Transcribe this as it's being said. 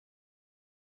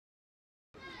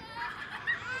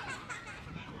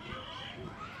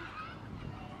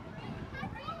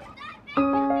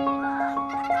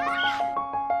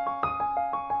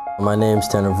My name's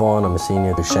Tanner Vaughn. I'm a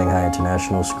senior at Shanghai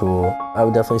International School. I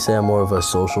would definitely say I'm more of a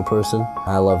social person.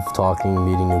 I love talking,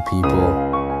 meeting new people.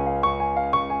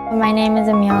 My name is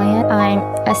Amelia. I'm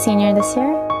a senior this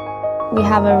year. We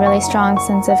have a really strong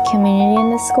sense of community in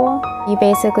this school. You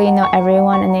basically know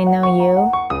everyone and they know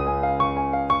you.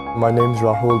 My name's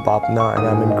Rahul Bapna and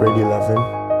I'm in grade 11.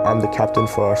 I'm the captain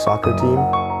for our soccer team.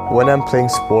 When I'm playing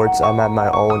sports, I'm at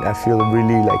my own. I feel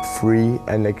really free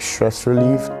and stress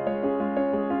relieved.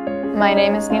 My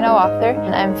name is Nina Wather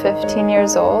and I'm 15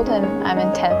 years old and I'm in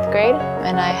 10th grade,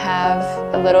 and I have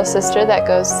a little sister that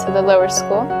goes to the lower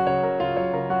school.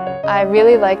 I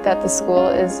really like that the school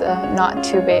is not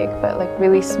too big but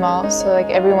really small, so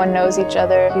everyone knows each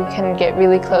other. You can get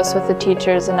really close with the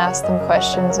teachers and ask them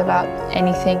questions about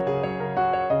anything.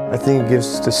 I think it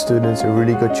gives the students a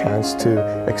really good chance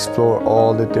to explore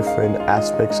all the different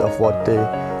aspects of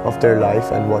their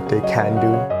life and what they can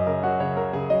do.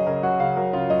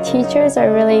 Teachers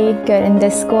are really good in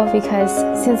this school because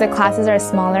since the classes are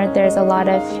smaller, there's a lot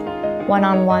of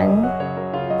one-on-one.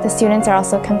 The students are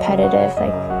also competitive,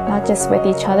 not just with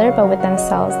each other, but with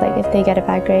themselves. If they get a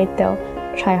bad grade, they'll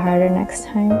try harder next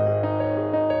time.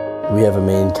 We have a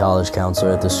main college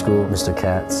counselor at the school, Mr.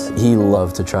 Katz. He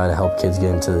loved to try to help kids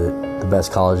get into the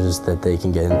best colleges that they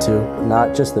can get into.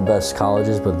 Not just the best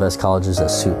colleges, but the best colleges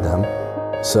that suit them.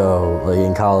 So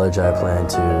in college, I plan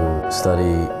to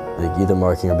study either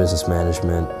marketing or business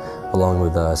management along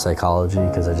with psychology,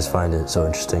 because I just find it so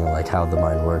interesting how the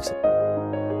mind works.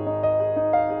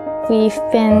 We've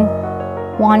been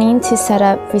wanting to set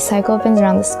up recycle bins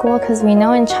around the school because we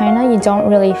know in China you don't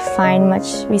really find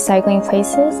much recycling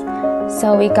places.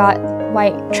 So we got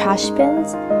white trash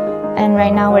bins and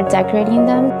right now we're decorating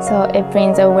them, so it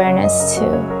brings awareness to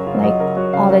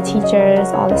all the teachers,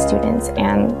 all the students,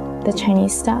 and the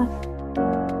Chinese staff.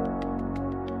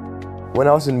 When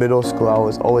I was in middle school, I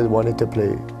always wanted to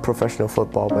play professional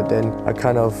football, but then I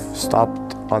kind of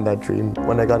stopped on that dream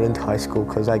when I got into high school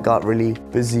because I got really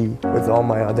busy with all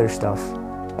my other stuff.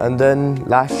 And then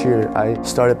last year, I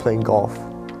started playing golf.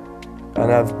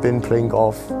 And I've been playing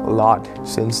golf a lot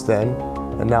since then.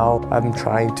 And now I'm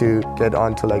trying to get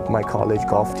onto my college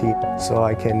golf team so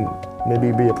I can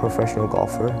maybe be a professional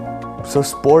golfer. So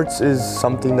sports is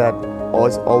something that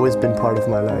has always been part of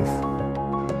my life.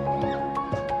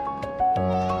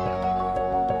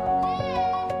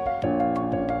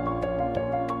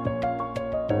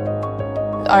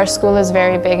 Our school is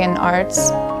very big in arts.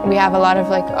 We have a lot of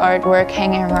artwork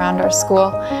hanging around our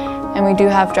school, and we do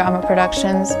have drama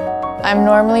productions. I'm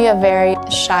normally a very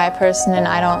shy person and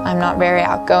I'm not very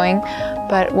outgoing,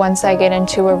 but once I get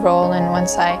into a role and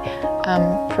once I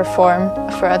perform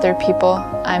for other people,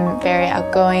 I'm very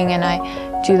outgoing and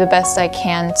I do the best I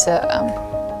can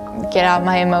to get out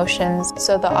my emotions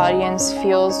so the audience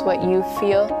feels what you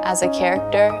feel as a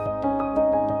character.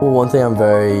 Well, one thing I'm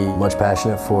very much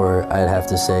passionate for, I'd have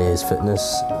to say, is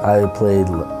fitness. I played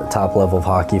top level of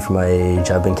hockey for my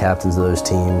age. I've been captains of those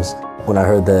teams. When I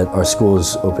heard that our school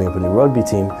is opening up a new rugby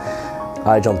team,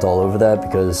 I jumped all over that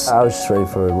because I was just ready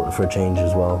for a change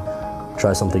as well.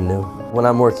 Try something new. When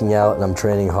I'm working out and I'm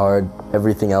training hard,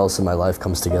 everything else in my life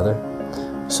comes together.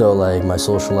 So my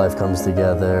social life comes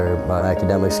together, my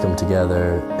academics come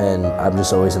together, and I'm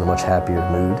just always in a much happier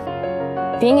mood.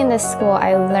 Being in this school,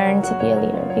 I learned to be a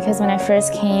leader because when I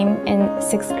first came in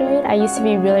 6th grade, I used to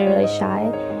be really, really shy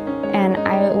and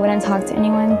I wouldn't talk to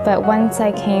anyone. But once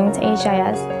I came to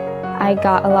HIS, I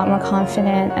got a lot more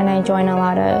confident and I joined a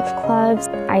lot of clubs.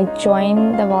 I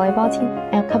joined the volleyball team.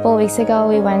 And a couple of weeks ago,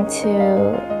 we went to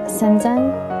Shenzhen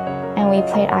and we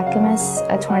played Alchemist,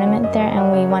 a tournament there,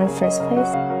 and we won 1st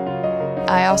place.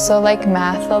 I also like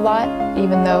math a lot,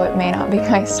 even though it may not be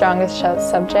my strongest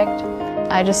subject.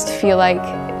 I just feel like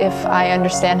if I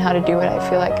understand how to do it, I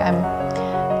feel like I'm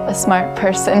a smart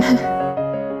person.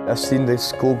 I've seen the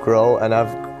school grow and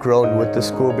I've grown with the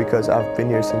school because I've been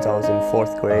here since I was in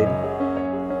 4th grade.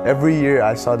 Every year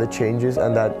I saw the changes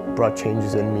and that brought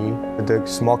changes in me. The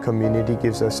small community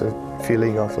gives us a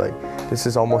feeling of this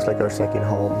is almost like our second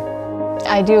home.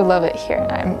 I do love it here.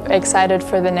 I'm excited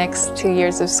for the next 2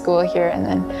 years of school here, and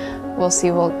then we'll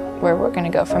see where we're going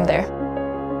to go from there.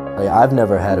 I've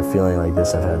never had a feeling like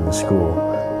this I've had in the school,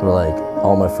 where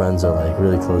all my friends are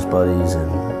really close buddies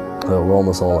and we're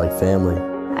almost all family.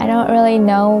 I don't really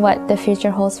know what the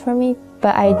future holds for me,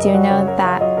 but I do know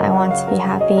that I want to be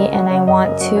happy and I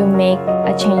want to make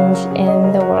a change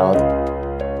in the world.